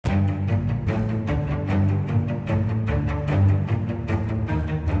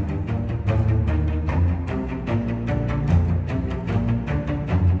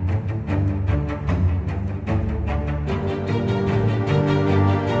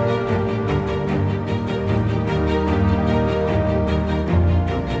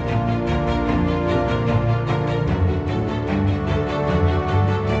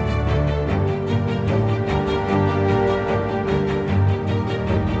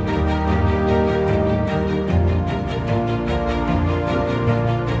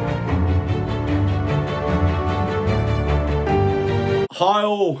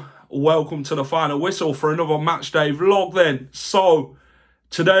welcome to the final whistle for another Matchday vlog then. So,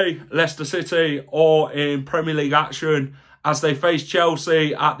 today, Leicester City are in Premier League action as they face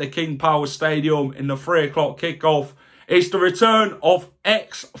Chelsea at the King Power Stadium in the 3 o'clock kickoff. It's the return of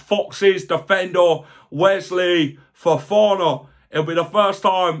ex-Foxes defender Wesley Fofana. It'll be the first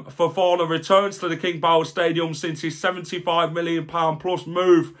time Fofana returns to the King Power Stadium since his £75 million plus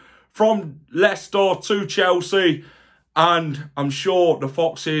move from Leicester to Chelsea. And I'm sure the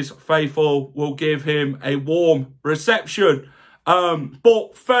Foxes faithful will give him a warm reception.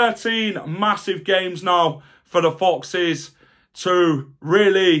 But 13 massive games now for the Foxes to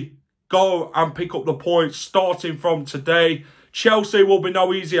really go and pick up the points starting from today. Chelsea will be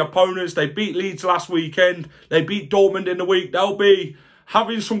no easy opponents. They beat Leeds last weekend. They beat Dortmund in the week. They'll be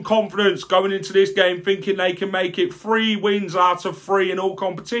having some confidence going into this game, thinking they can make it 3 wins out of 3 in all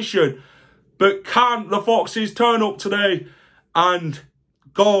competition. But can the Foxes turn up today and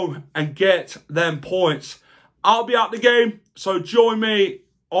go and get them points? I'll be at the game, so join me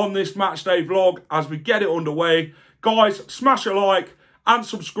on this Matchday vlog as we get it underway. Guys, smash a like and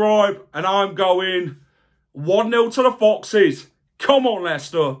subscribe, and I'm going 1-0 to the Foxes. Come on,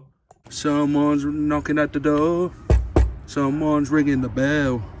 Leicester. Someone's knocking at the door. Someone's ringing the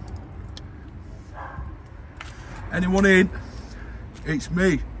bell. Anyone in? It's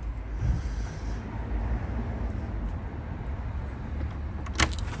me.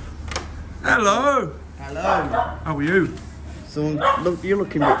 Hello. Hello. How are you? So, look, you're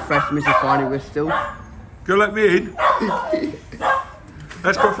looking a bit fresh, Mr. Finey. We're still. Go let me in.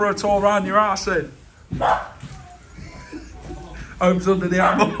 Let's go for a tour around your arse then. Home's under the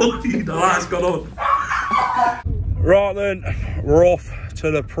apple. The light's gone on. Right then, we're off to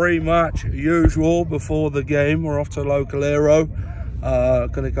the pre-match usual before the game. We're off to Local Hero.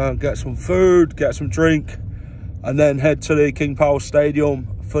 Gonna go and get some food, get some drink, and then head to the King Power Stadium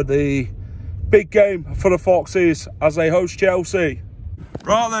for the big game for the Foxes as they host Chelsea.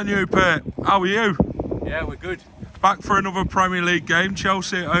 Right then, you Pete, how are you? Yeah, we're good. Back for another Premier League game.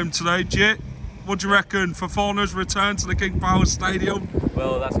 Chelsea at home today. Jit, what do you reckon? Fofana's return to the King Power Stadium?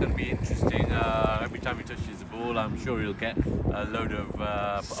 Well, that's going to be interesting. Every time he touches the ball, I'm sure he'll get a load of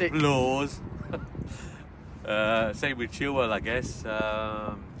applause. Same with Chilwell, I guess.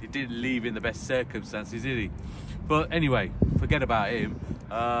 He didn't leave in the best circumstances, did he? But anyway, forget about him.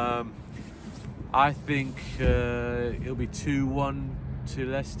 I think it'll be 2-1 to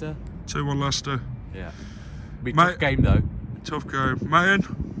Leicester. 2-1 Leicester. Yeah. Be a tough game though. Tough game. Mayan?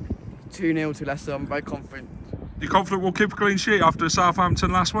 2-0 to Leicester. I'm very confident. You confident we'll keep a clean sheet after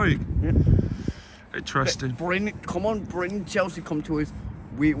Southampton last week? Yeah. Interesting. Come on, bring Chelsea come to us.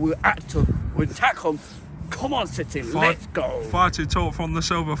 We'll attack them. Come on, City, let's go. Fighting talk from the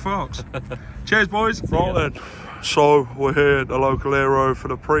Silver Fox. Cheers, boys. Right then. So we're here at the Local Hero for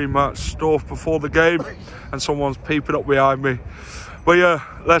the pre-match stuff before the game, and someone's peeping up behind me. But yeah,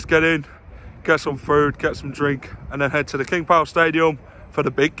 let's get in, get some food, get some drink, and then head to the King Power Stadium for the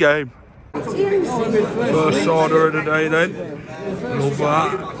big game. First order of the day then. Love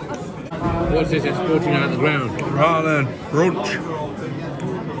that. What's this exporting out of the ground? Right then, brunch.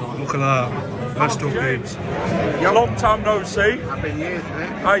 Look at that. Best of games. Long time no see. I've been years, isn't it?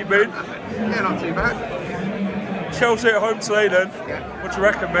 How you been? Yeah, not too bad. Chelsea at home today then. Yeah. What do you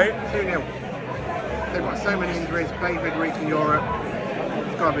reckon, mate? 2-0. They've got so many injuries, played midweek in Europe.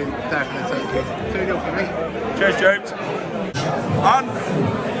 It's got to be there for the taking. 2-0 for me. Cheers, James. And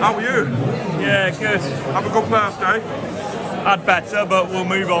how are you? Yeah, good. Have a good birthday. Had better, but we'll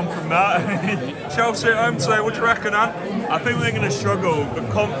move on from that. Chelsea at home today, what do you reckon, Anne? I think we're going to struggle. The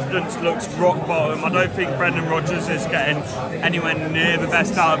confidence looks rock bottom. I don't think Brendan Rodgers is getting anywhere near the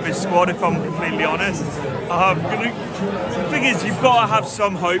best out of his squad, if I'm completely honest. The thing is, you've got to have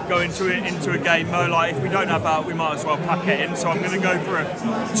some hope going into a game though. Like, if we don't have that, we might as well pack it in. So I'm going to go for a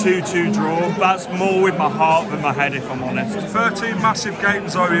 2-2 draw. That's more with my heart than my head, if I'm honest. 13 massive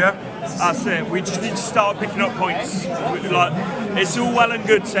games though, yeah? That's it. We just need to start picking up points. Like, it's all well and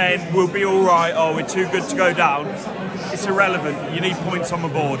good saying we'll be all right, or we're too good to go down. It's irrelevant. You need points on the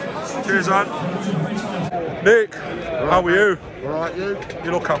board. Cheers, Anne. Nick, how are you? All right, you?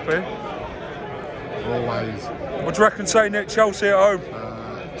 You look happy. Always. What do you reckon, say, Nick? Chelsea at home?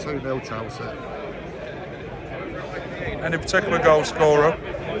 2-0 Chelsea. Any particular goal scorer? I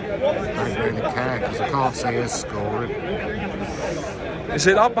don't really care because I can't see us scoring. Is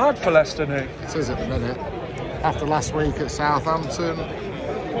it that bad for Leicester, Nick? It is at the minute. After last week at Southampton,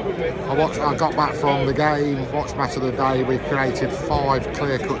 I got back from the game, watched match of the day. We created 5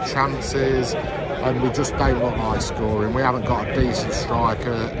 clear-cut chances, and we just don't look like scoring. We haven't got a decent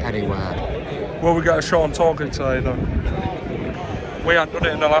striker anywhere. Will we get a shot on target today, though? We haven't done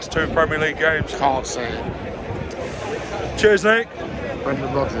it in the last 2 Premier League games. Can't say it. Cheers, Nick.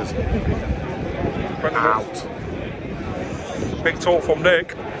 Brendan Rodgers. Out. Big talk from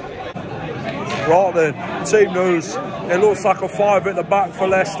Nick. Right then, team news. It looks like a 5 at the back for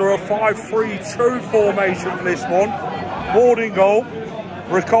Leicester. A 5-3-2 formation for this one. Ward in goal.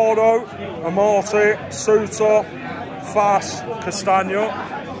 Ricardo, Amati, Suter, Faes, Castagna.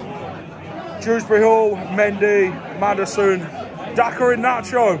 Dewsbury Hall, Mendy, Madison, Daka and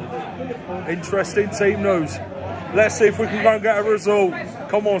Nacho. Interesting team news. Let's see if we can go and get a result.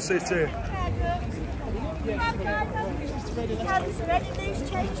 Come on, City.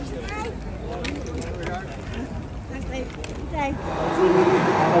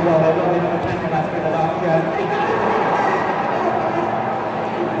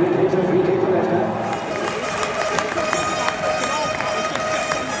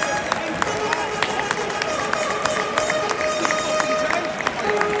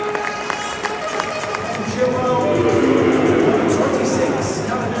 Chilwell, number 26,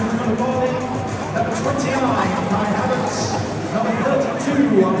 number 29, Havertz, number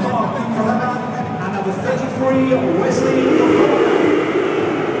 32, Fofana, and number 33, Wesley.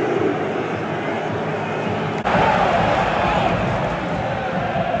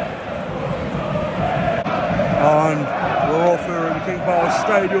 And we're off here in the King Power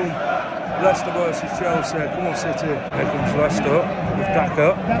Stadium. Leicester versus Chelsea. Come on, City. Here comes Leicester with Daka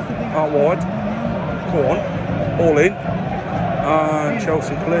out wide. Go on, all in, and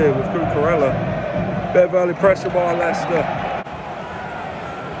Chelsea clear with Cucurella. Bit of early pressure by Leicester.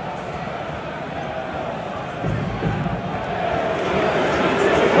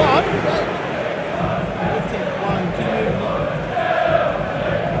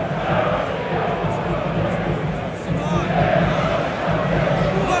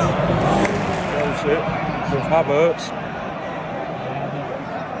 Chelsea with Havertz.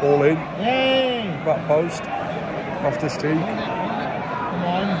 All in. Back post. Off this cheek.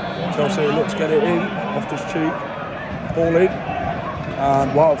 Chelsea looks to get it in. Off this cheek. Ball in.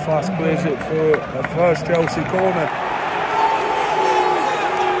 And Wout Faes clears it for the first Chelsea corner.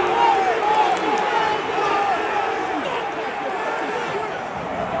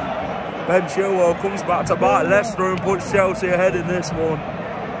 Ben Chilwell comes back to bite Leicester and puts Chelsea ahead in this one.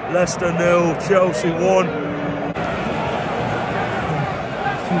 Leicester 0, Chelsea 1.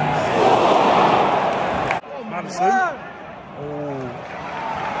 Oh.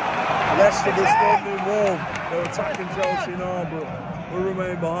 Leicester responding warm. They're attacking Chelsea now, but we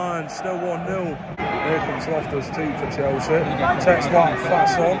remain behind. Still 1-0. Here comes Loftus-Cheek for Chelsea. Takes Wout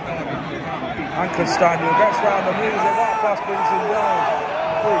Faes on. And Castagna gets round the knees and Wout Faes brings him down.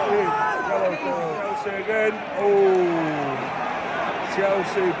 Quick in. Yellow card. Chelsea again. Oh.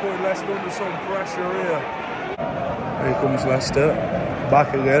 Chelsea putting Leicester under some pressure here. Here comes Leicester.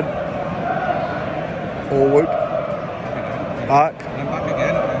 Back again. Forward. Back. And back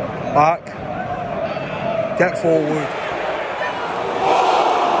again. Back. Get forward.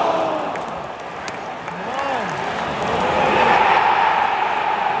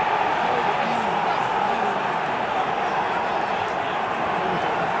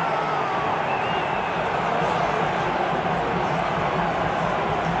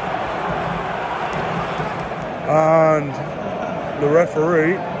 And the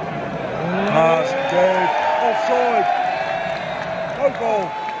referee has gave offside. No goal.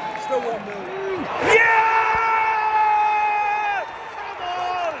 Still 1-0. Yeah! Come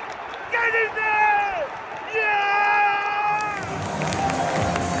on! Get in there! Yeah!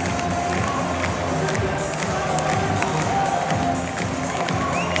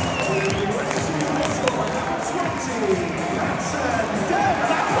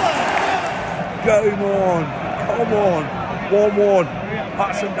 Game on. Come on. 1-1.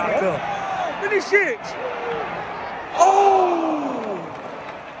 Patson Daka. Finish it! Oh!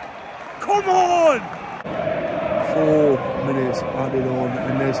 Come on! 4 minutes added on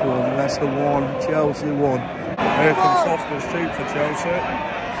in this one. Leicester 1, Chelsea 1. Here comes Loftus-Cheek for Chelsea.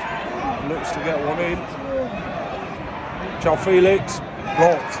 Looks to get one in. João Felix.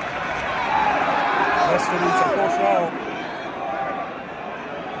 Blocked. Leicester needs to push out.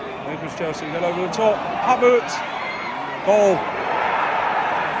 Here comes Chelsea. Get over the top. Havertz. Goal.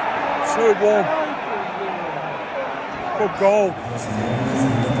 2-1. Good goal.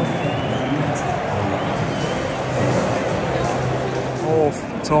 Half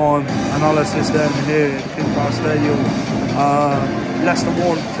time analysis then here at King Power Stadium. Leicester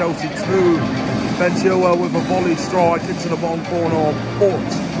 1, Chelsea 2. Ben Chilwell with a volley strike into the bottom corner,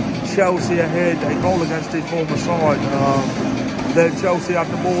 put Chelsea ahead, a goal against his former side. Then Chelsea had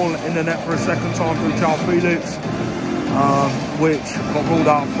the ball in the net for a second time through João Felix. which got ruled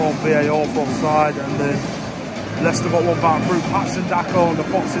out from VAR for offside, and then Leicester got one back through Patson, Daka, and the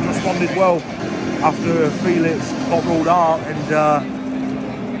Foxes responded well after Felix got ruled out, and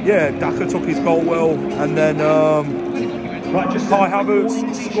yeah, Daka took his goal well, and then Havertz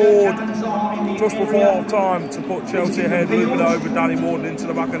scored just before half time to put Chelsea ahead, moving over Danny Morton into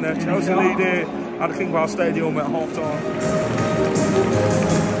the back of net. Chelsea lead here at the King Power Stadium at half time.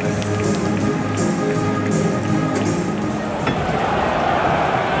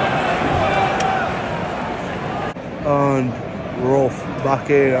 And we're off back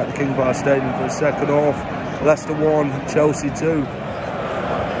here at the King Power Stadium for the second half. Leicester 1, Chelsea 2.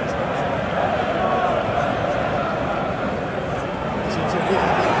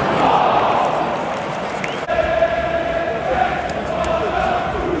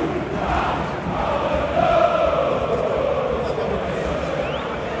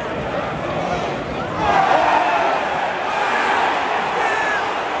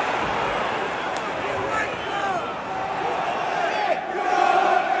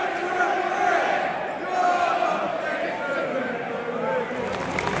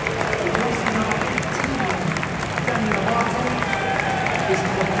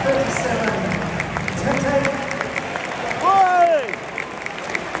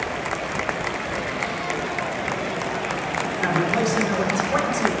 And replacing number 20,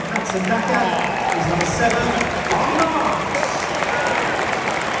 Patson, Daka, is number 7,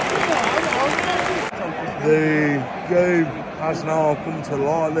 The game has now come to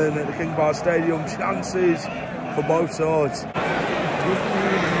light then at the King Power Stadium. Chances for both sides.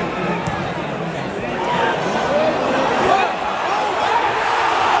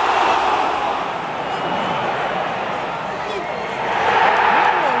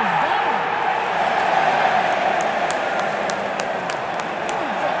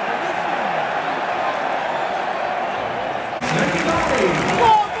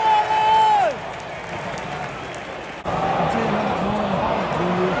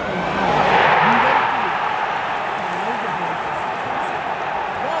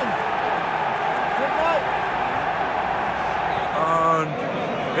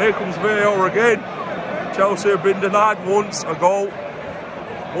 Here comes VAR again. Chelsea have been denied once a goal,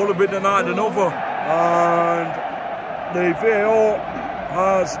 one have been denied another, and the VAR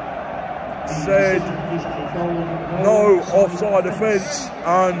has said no offside offence,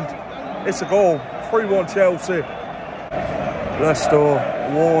 and it's a goal. 3-1 Chelsea. Leicester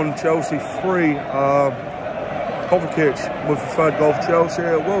 1, Chelsea 3. Kovacic with the third goal for Chelsea.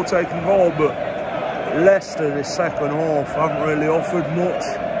 A well taken goal, but Leicester this second half haven't really offered much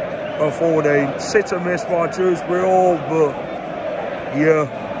going forward. A sitter missed by Dewsbury Hall, but yeah,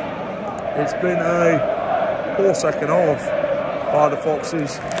 it's been a poor second half by the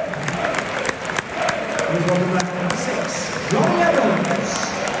Foxes.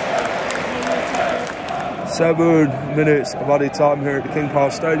 7 minutes of added time here at the King Power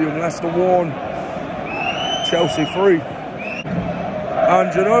Stadium. Leicester 1, Chelsea 3.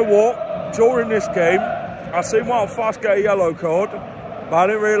 And you know what? During this game, I seen Wout Faes get a yellow card, but I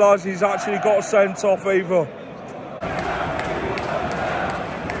didn't realise he's actually got a sent off either.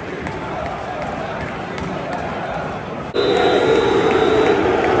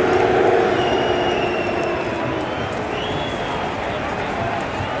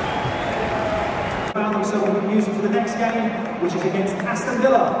 For the next game, which is against Aston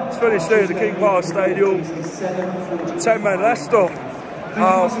Villa. It's finished here at the King Power Stadium. 10-man Leicester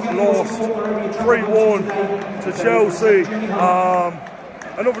have lost 3-1 to Chelsea.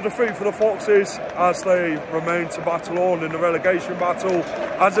 Another defeat for the Foxes as they remain to battle on in the relegation battle,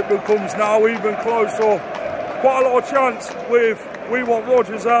 as it becomes now even closer. Quite a lot of chance with we want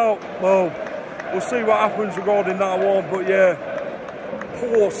Rodgers out. Well, we'll see what happens regarding that one, but yeah,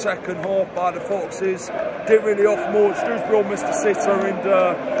 poor second half by the Foxes. Didn't really offer much. Dewsbury missed a sitter, and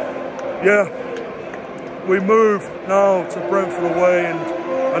yeah, we move now to Brentford away, and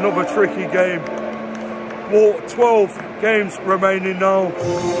another tricky game. Well, 12 games remaining now.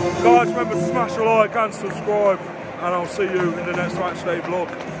 Guys, remember to smash a like and subscribe, and I'll see you in the next Matchday vlog.